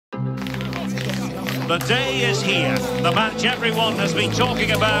The day is here. The match everyone has been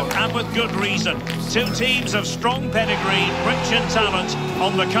talking about, and with good reason. Two teams of strong pedigree, rich in talent,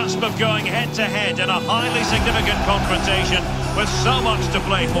 on the cusp of going head-to-head in a highly significant confrontation with so much to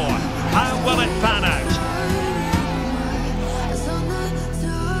play for. How will it pan out?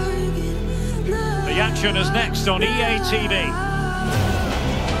 The action is next on EA TV.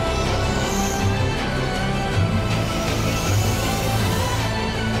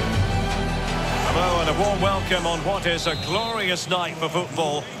 Hello and a warm welcome on what is a glorious night for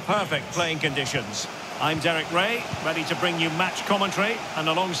football. Perfect playing conditions. I'm Derek Ray, ready to bring you match commentary, and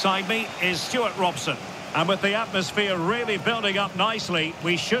alongside me is Stuart Robson. And with the atmosphere really building up nicely,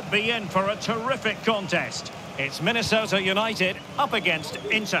 we should be in for a terrific contest. It's Minnesota United up against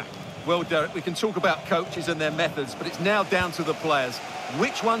Inter. Well, Derek, we can talk about coaches and their methods, but it's now down to the players.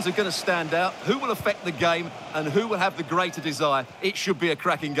 Which ones are going to stand out, who will affect the game, and who will have the greater desire? It should be a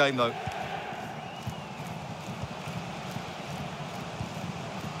cracking game, though.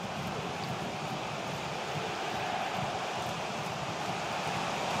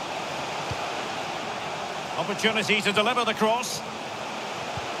 Opportunity to deliver the cross.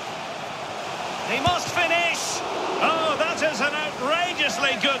 He must finish. Oh, that is an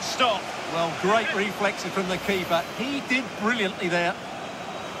outrageously good stop. Well, great reflexes from the keeper. He did brilliantly there.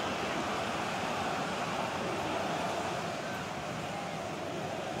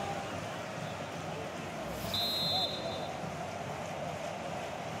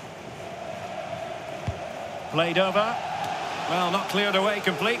 Played over. Well, not cleared away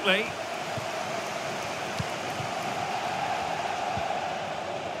completely.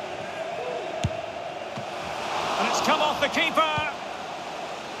 And it's come off the keeper.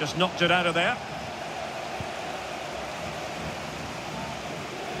 Just knocked it out of there.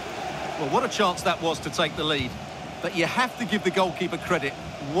 Well, what a chance that was to take the lead. But you have to give the goalkeeper credit.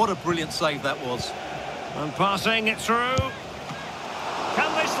 What a brilliant save that was. And passing it through.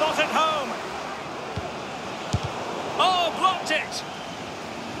 Can they slot it home? Oh, blocked it.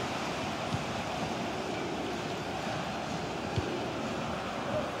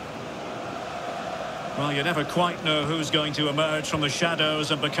 Well, you never quite know who's going to emerge from the shadows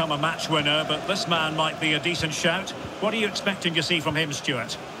and become a match winner, but this man might be a decent shout. What are you expecting to see from him,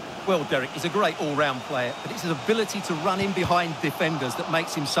 Stuart? Well, Derek, he's a great all-round player, but it's his ability to run in behind defenders that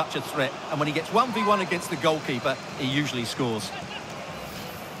makes him such a threat. And when he gets 1v1 against the goalkeeper, he usually scores.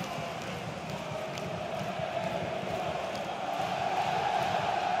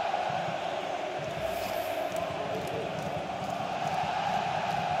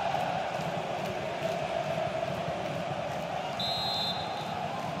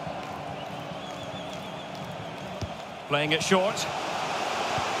 Playing it short.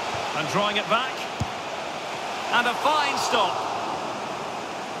 And drawing it back. And a fine stop.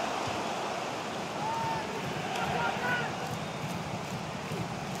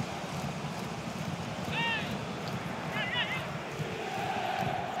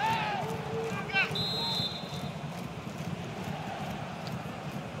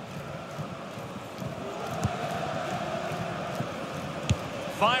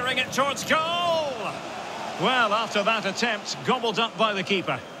 Firing it towards goal. Well, after that attempt, gobbled up by the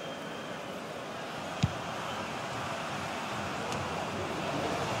keeper.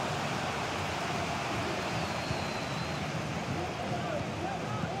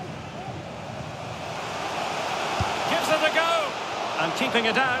 Gives it a go. And keeping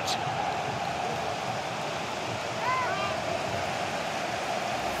it out.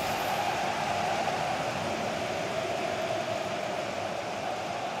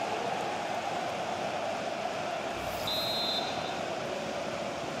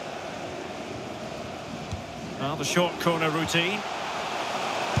 Well, the short corner routine.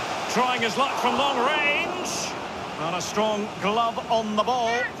 Trying his luck from long range. And a strong glove on the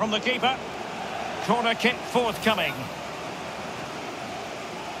ball from the keeper. Corner kick forthcoming.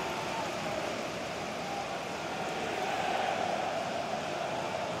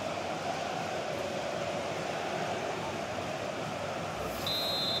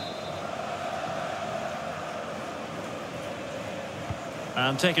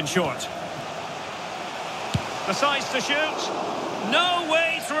 And taken short. Decides to shoot. No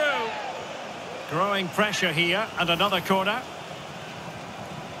way through. Growing pressure here, and another corner.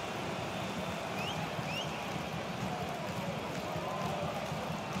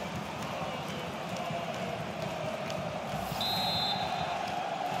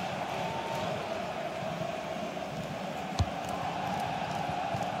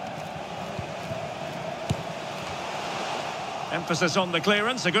 Emphasis on the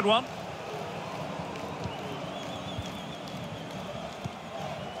clearance, a good one.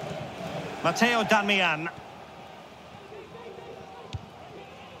 Matteo Darmian.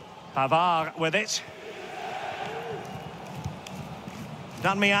 Pavard with it.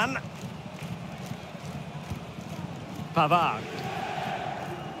 Darmian. Pavard.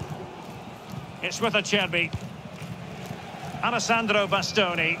 It's with Acerbi. Alessandro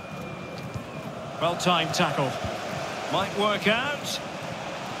Bastoni. Well-timed tackle. Might work out.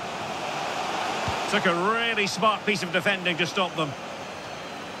 Took a really smart piece of defending to stop them.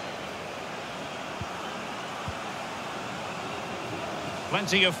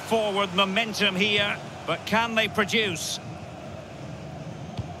 Plenty of forward momentum here, but can they produce?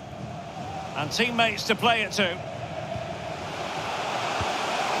 And teammates to play it to.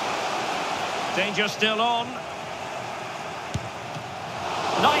 Danger still on.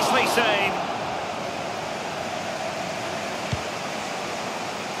 Nicely saved.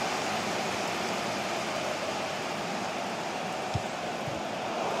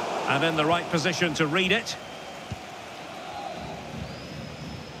 And in the right position to read it.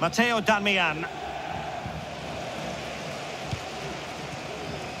 Matteo Darmian.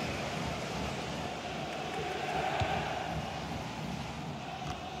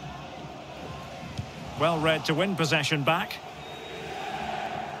 Well read to win possession back.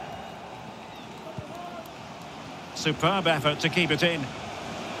 Superb effort to keep it in.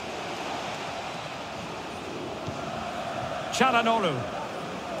 Çalhanoğlu.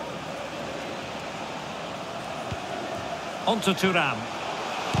 Onto Thuram.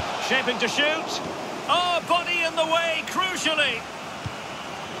 Shaping to shoot. Oh, body in the way, crucially.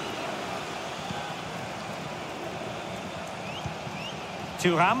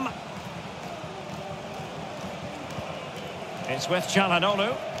 Thuram. It's with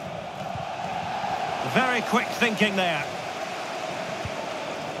Çalhanoğlu. Very quick thinking there.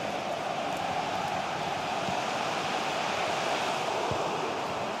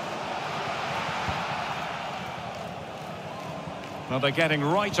 Well, they're getting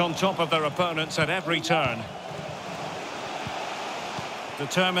right on top of their opponents at every turn.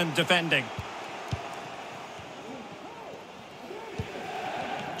 Determined defending.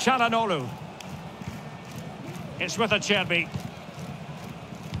 Çalhanoğlu. It's with Acerbi.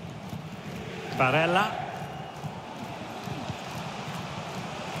 Barella.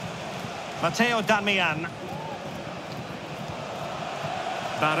 Matteo Darmian.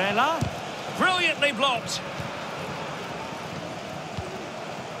 Barella. Brilliantly blocked.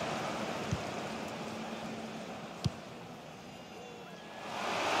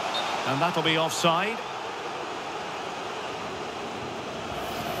 And that'll be offside.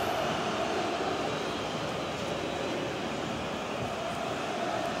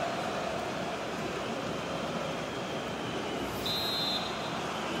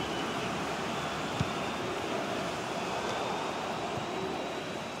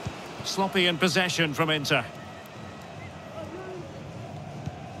 Sloppy in possession from Inter.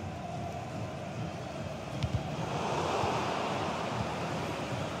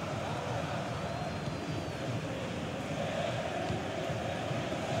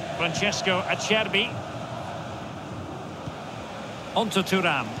 Francesco Acerbi. Onto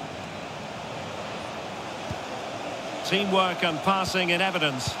Thuram. Teamwork and passing in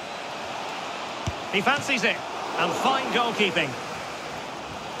evidence. He fancies it. And fine goalkeeping.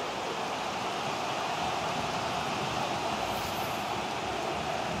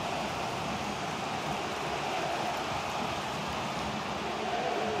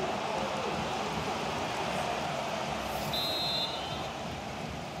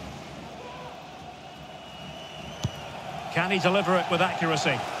 Can he deliver it with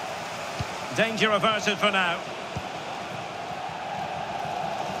accuracy? Danger averted for now.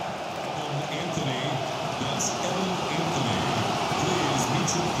 Anthony, that's Evan Anthony. Please meet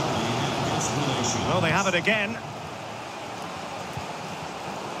your party and guest relations. Well, they have it again.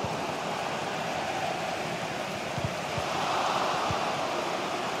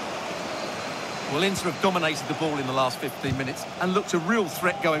 Well, Inter have dominated the ball in the last 15 minutes and looked a real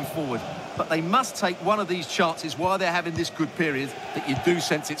threat going forward. But they must take one of these chances while they're having this good period that you do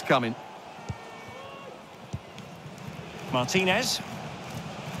sense it's coming. Martinez.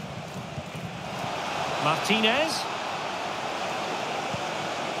 Martinez.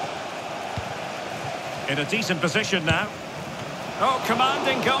 In a decent position now. Oh,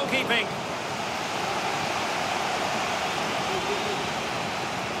 commanding goalkeeping.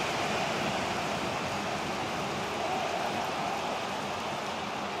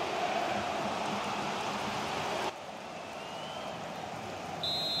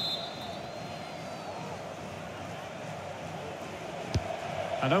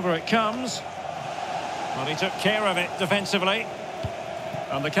 And over it comes. Well, he took care of it defensively.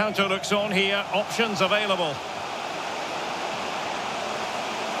 And the counter looks on here, options available.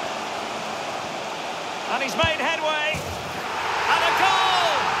 And he's made headway. And a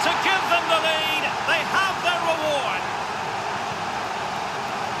goal to give them the lead. They have their reward.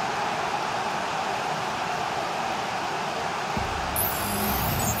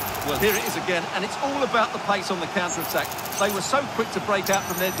 Well, here it is again, and it's all about the pace on the counter-attack. They were so quick to break out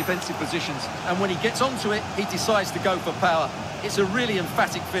from their defensive positions, and when he gets onto it, he decides to go for power. It's a really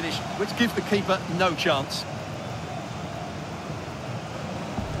emphatic finish, which gives the keeper no chance.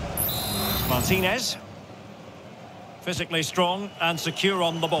 Martinez. Physically strong and secure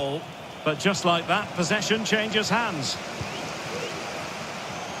on the ball. But just like that, possession changes hands.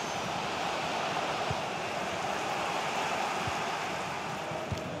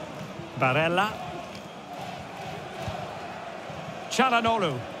 Barella.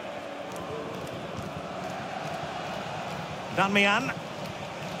 Çalhanoğlu. Darmian.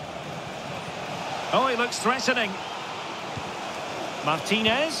 Oh, he looks threatening.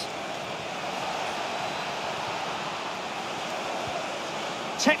 Martinez.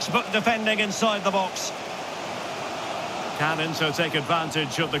 Textbook defending inside the box. Can Inter take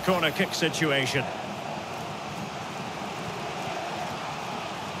advantage of the corner kick situation?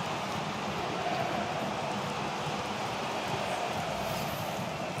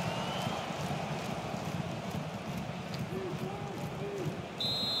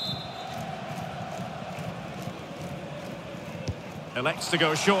 Elects to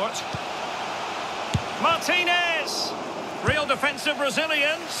go short. Martinez! Real defensive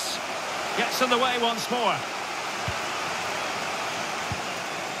resilience. Gets in the way once more.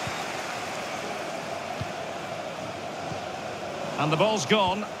 And the ball's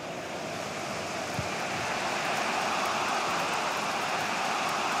gone.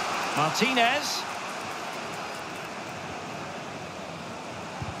 Martinez.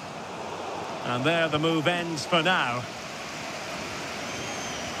 And there the move ends for now.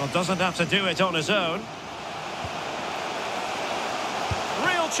 Well, doesn't have to do it on his own.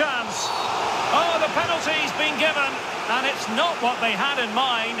 Real chance. Oh, the penalty's been given, and it's not what they had in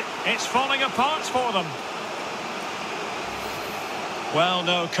mind. It's falling apart for them. Well,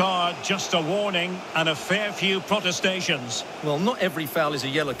 no card, just a warning and a fair few protestations. Well, not every foul is a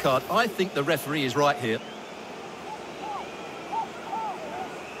yellow card. I think the referee is right here.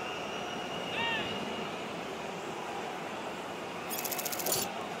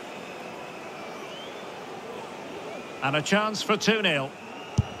 And a chance for 2-0.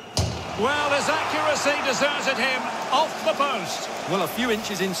 Well, his accuracy deserted him off the post. Well, a few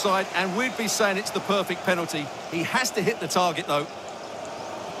inches inside, and we'd be saying it's the perfect penalty. He has to hit the target, though.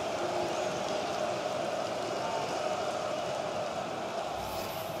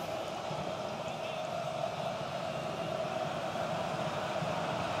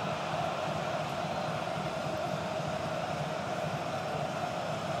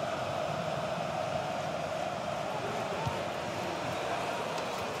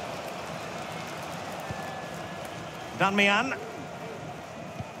 Darmian.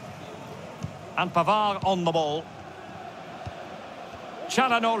 And Pavard on the ball.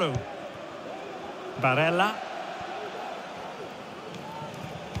 Çalhanoğlu. Barella.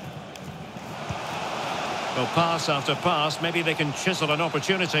 Well, pass after pass, maybe they can chisel an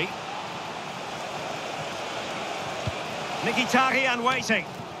opportunity. Mkhitaryan waiting.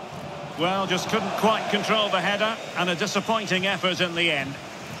 Well, just couldn't quite control the header, and a disappointing effort in the end.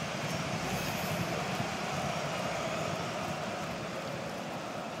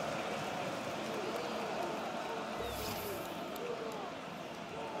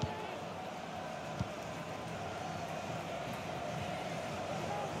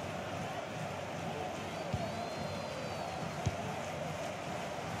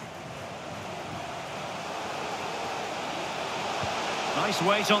 Nice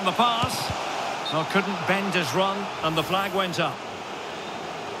weight on the pass. Well, couldn't bend his run, and the flag went up.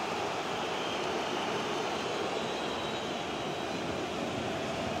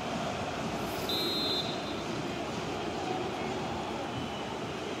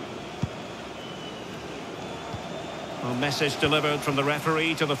 Well, message delivered from the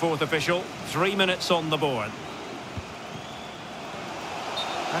referee to the fourth official. 3 minutes on the board.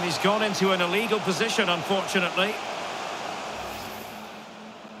 And he's gone into an illegal position, unfortunately.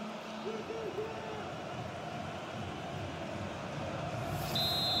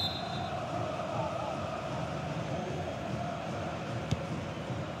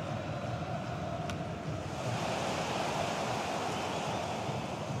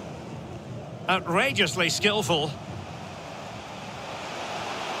 Outrageously skillful.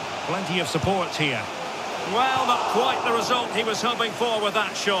 Plenty of support here. Well, not quite the result he was hoping for with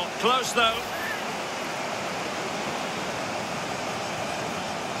that shot. Close, though.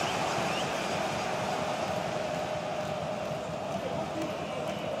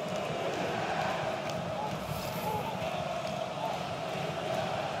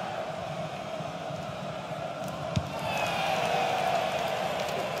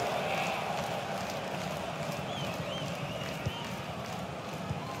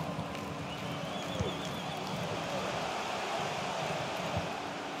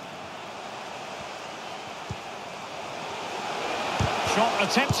 Shot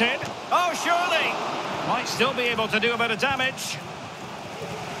attempted. Oh, surely! Might still be able to do a bit of damage.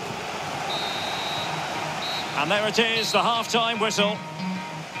 And there it is, the half-time whistle.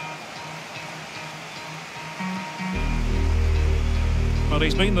 Well,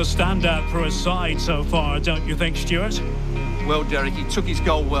 he's been the standout for his side so far, don't you think, Stuart? Well, Derek, he took his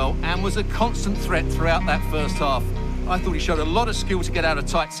goal well and was a constant threat throughout that first half. I thought he showed a lot of skill to get out of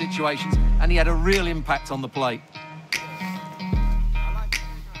tight situations, and he had a real impact on the play.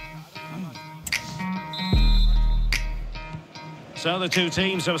 So the two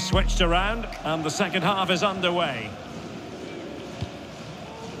teams have switched around and the second half is underway.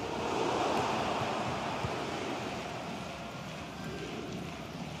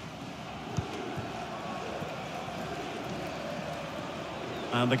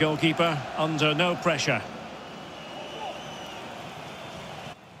 And the goalkeeper under no pressure.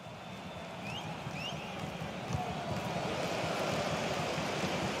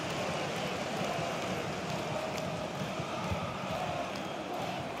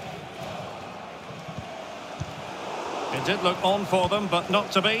 It did look on for them, but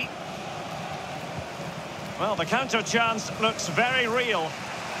not to be. Well, the counter chance looks very real.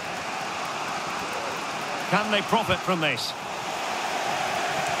 Can they profit from this?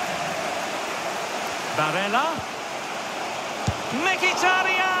 Barella.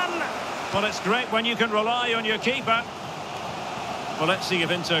 Mkhitaryan! Well, it's great when you can rely on your keeper. Well, let's see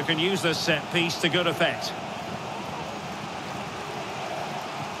if Inter can use this set piece to good effect.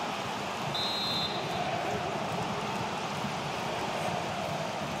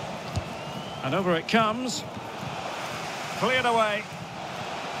 And over it comes. Cleared away.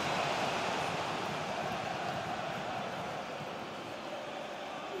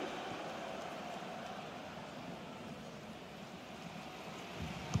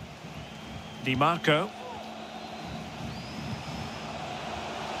 Di Marco.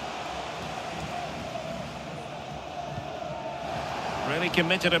 Really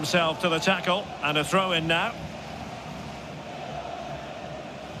committed himself to the tackle, and a throw in now.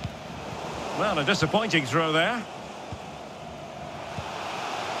 Well, a disappointing throw there.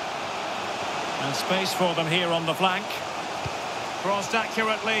 And space for them here on the flank. Crossed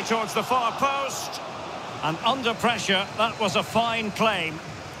accurately towards the far post. And under pressure, that was a fine claim.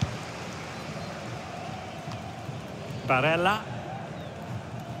 Barella.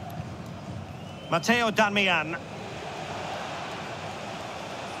 Matteo Darmian.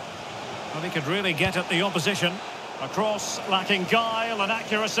 Well, he could really get at the opposition. A cross lacking guile and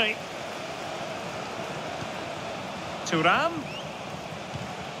accuracy. Thuram.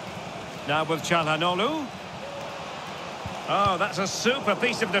 Now with Çalhanoğlu. Oh, that's a super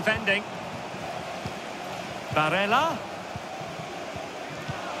piece of defending. Barella.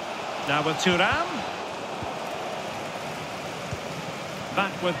 Now with Thuram.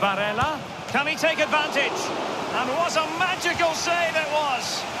 Back with Barella. Can he take advantage? And what a magical save it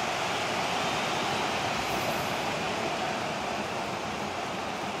was!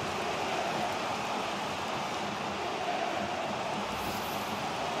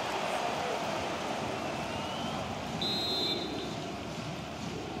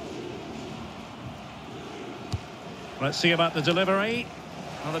 Let's see about the delivery.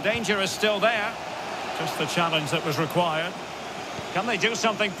 Well, the danger is still there. Just the challenge that was required. Can they do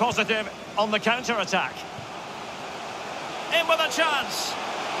something positive on the counter-attack? In with a chance.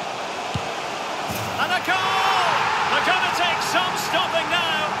 And a goal! They're going to take some stopping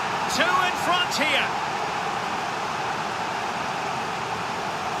now. Two in front here.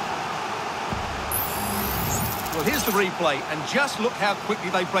 Well, here's the replay, and just look how quickly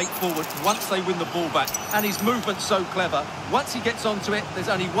they break forward once they win the ball back. And his movement's so clever. Once he gets onto it, there's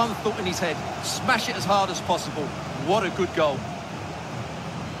only one thought in his head. Smash it as hard as possible. What a good goal.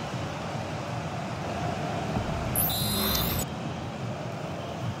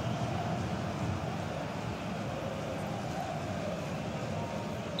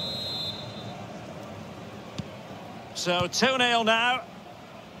 So 2-0 now.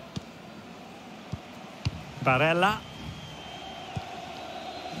 Barella.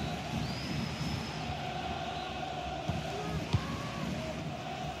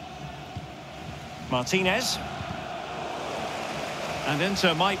 Martinez. And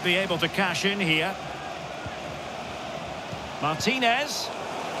Inter might be able to cash in here. Martinez.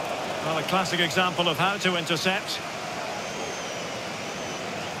 Well, a classic example of how to intercept.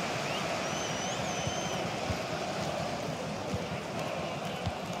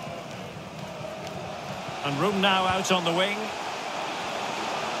 And room now out on the wing.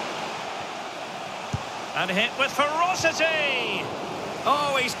 And hit with ferocity!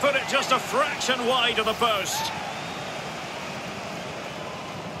 Oh, he's put it just a fraction wide of the post.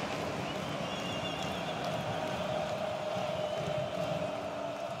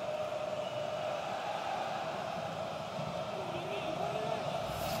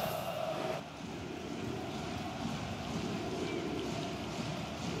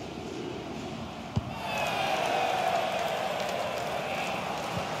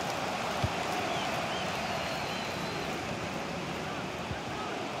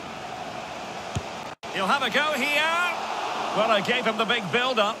 He'll have a go here. Well, I gave him the big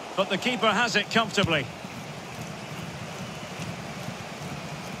build-up, but the keeper has it comfortably.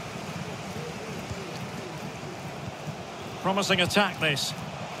 Promising attack, this.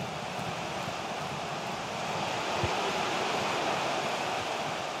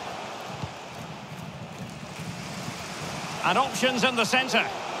 And options in the centre.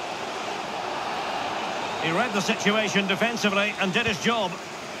 He read the situation defensively and did his job.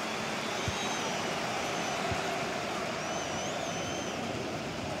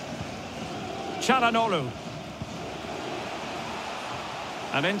 Çalhanoğlu.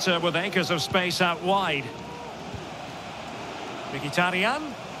 And Inter with acres of space out wide. Mkhitaryan.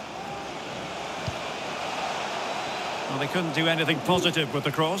 Well, they couldn't do anything positive with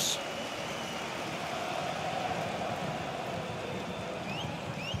the cross.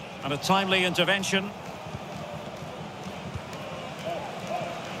 And a timely intervention.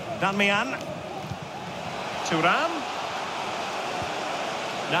 Darmian. Thuram.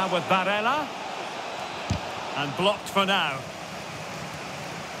 Now with Barella. And blocked for now.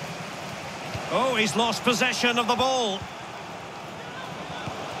 Oh, he's lost possession of the ball.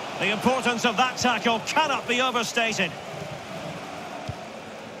 The importance of that tackle cannot be overstated.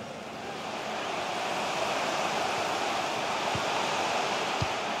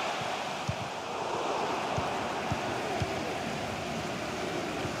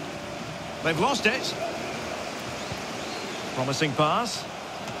 They've lost it. Promising pass.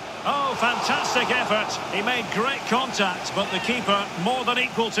 Oh, fantastic effort. He made great contact, but the keeper more than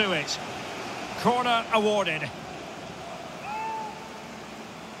equal to it. Corner awarded.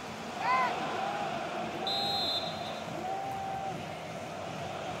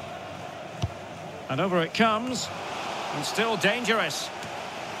 And over it comes. And still dangerous.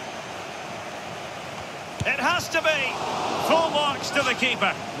 It has to be. Full marks to the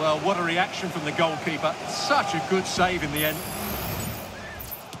keeper. Well, what a reaction from the goalkeeper. Such a good save in the end.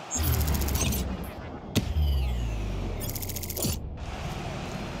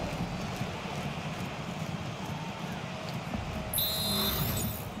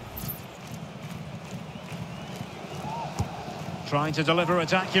 Trying to deliver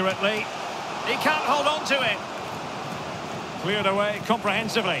it accurately. He can't hold on to it. Cleared away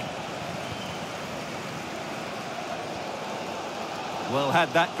comprehensively. Well, had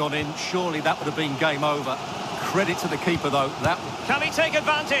that gone in, surely that would have been game over. Credit to the keeper, though. Can he take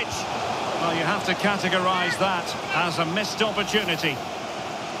advantage? Well, you have to categorise that as a missed opportunity.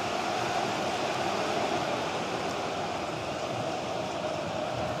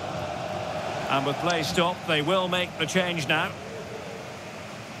 And with play stopped, they will make the change now.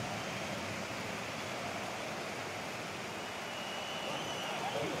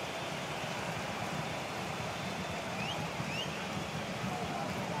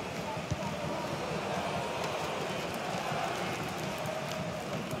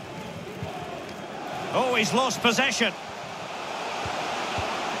 Oh, he's lost possession.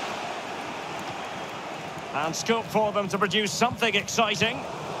 And scope for them to produce something exciting,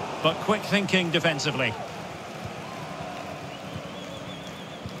 but quick thinking defensively.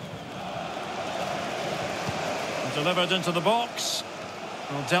 And delivered into the box.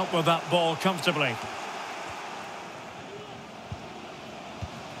 Well, dealt with that ball comfortably.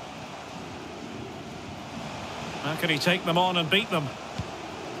 How can he take them on and beat them?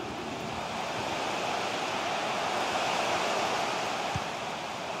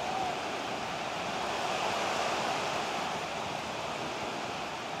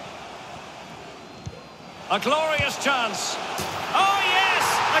 A glorious chance. Oh, yes!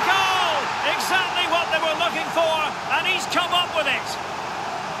 A goal! Exactly what they were looking for, and he's come up with it.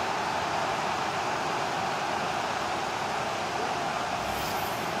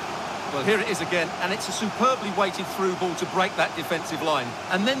 Well, here it is again, and it's a superbly weighted through ball to break that defensive line.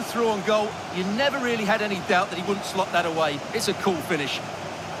 And then through on goal, you never really had any doubt that he wouldn't slot that away. It's a cool finish.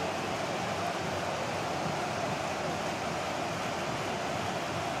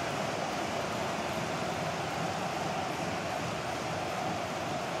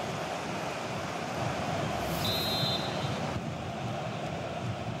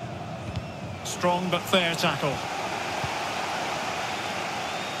 Strong but fair tackle.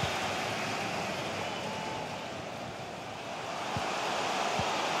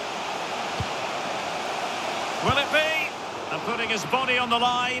 Will it be? And putting his body on the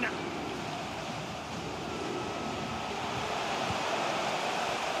line.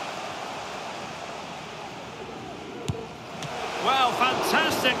 Well,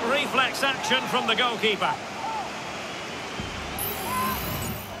 fantastic reflex action from the goalkeeper.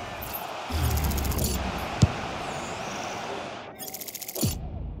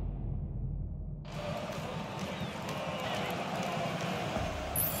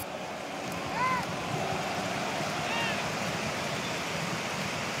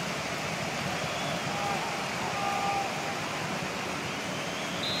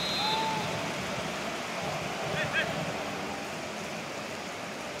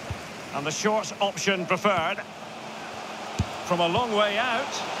 And the short option preferred. From a long way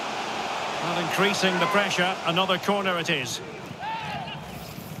out. Well, increasing the pressure. Another corner it is.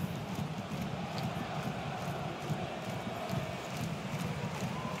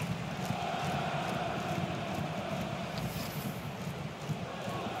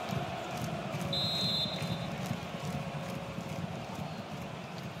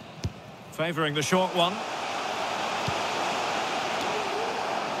 Favouring the short one.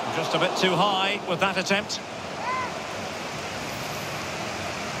 Just a bit too high with that attempt.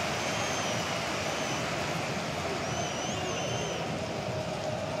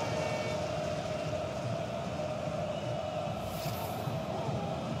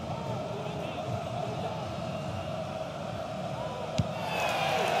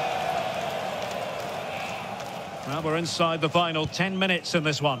 Well, we're inside the final 10 minutes in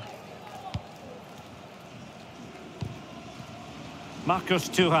this one. Marcus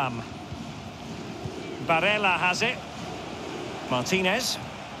Thuram. Barella has it. Martinez.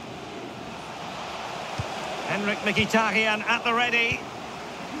 Henrik Mkhitaryan at the ready.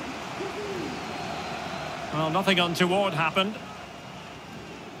 Well, nothing untoward happened.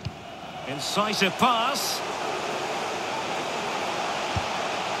 Incisive pass.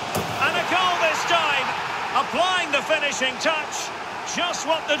 And a goal this time. Applying the finishing touch. Just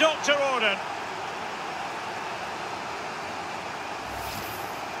what the doctor ordered.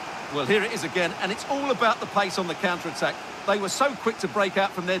 Well, here it is again, and it's all about the pace on the counter-attack. They were so quick to break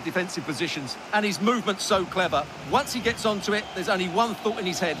out from their defensive positions, and his movement's so clever. Once he gets onto it, there's only one thought in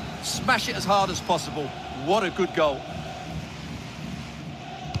his head. Smash it as hard as possible. What a good goal.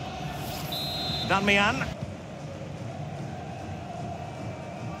 Danmian.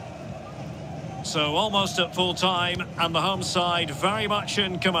 So almost at full time, and the home side very much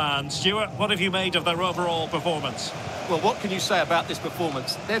in command. Stuart, what have you made of their overall performance? Well, what can you say about this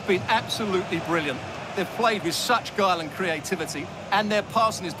performance? They've been absolutely brilliant. They've played with such guile and creativity, and their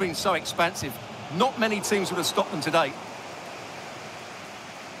passing has been so expansive. Not many teams would have stopped them today.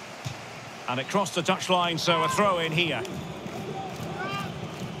 And it crossed the touchline, so a throw in here.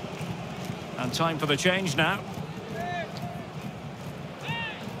 And time for the change now.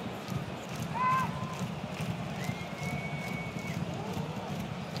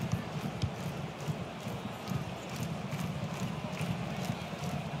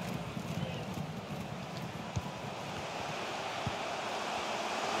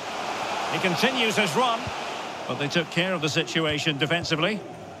 He continues his run, but they took care of the situation defensively.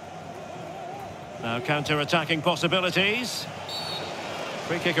 Now counter-attacking possibilities.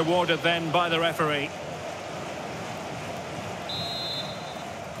 Free kick awarded then by the referee.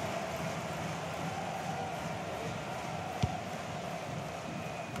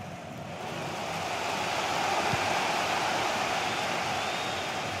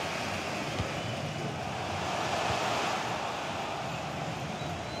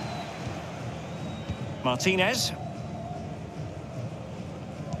 Martinez.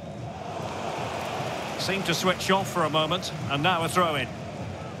 Seemed to switch off for a moment, and now a throw-in.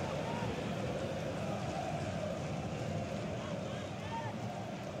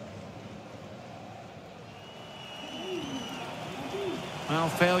 Well,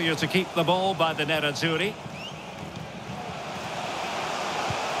 failure to keep the ball by the Nerazzurri.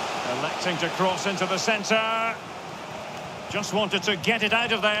 Electing to cross into the centre. Just wanted to get it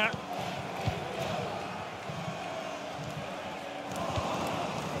out of there.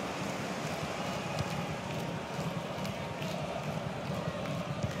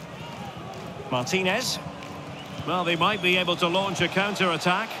 Martinez. Well, they might be able to launch a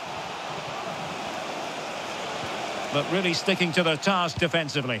counter-attack. But really sticking to their task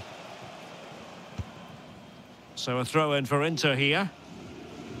defensively. So a throw in for Inter here.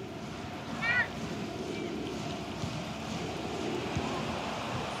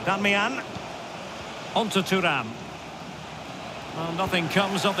 Danmian. On to Thuram. Well, nothing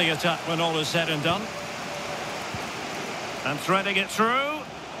comes of the attack when all is said and done. And threading it through.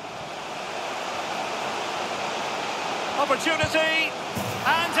 Opportunity.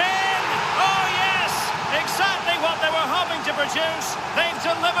 And in! Oh, yes! Exactly what they were hoping to produce. They've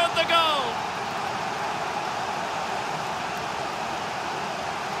delivered the goal.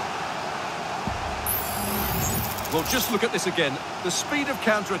 Well, just look at this again. The speed of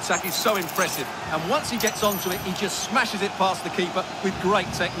counter-attack is so impressive. And once he gets onto it, he just smashes it past the keeper with great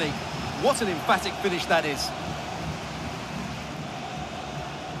technique. What an emphatic finish that is.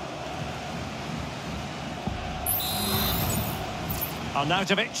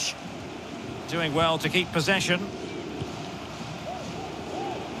 Arnautovic doing well to keep possession.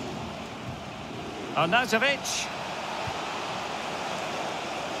 Arnautovic.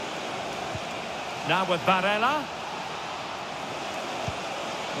 Now with Barella.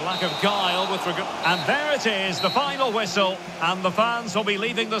 Lack of guile with regard. And there it is, the final whistle. And the fans will be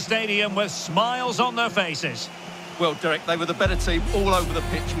leaving the stadium with smiles on their faces. Well, Derek, they were the better team all over the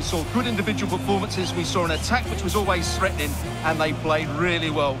pitch. We saw good individual performances. We saw an attack which was always threatening. And they played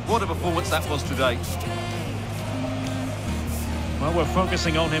really well. What a performance that was today. Well, we're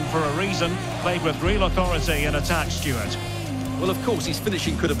focusing on him for a reason. Played with real authority in attack, Stuart. Well, of course, his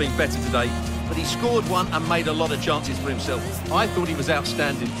finishing could have been better today, but he scored one and made a lot of chances for himself. I thought he was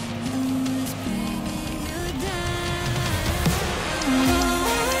outstanding.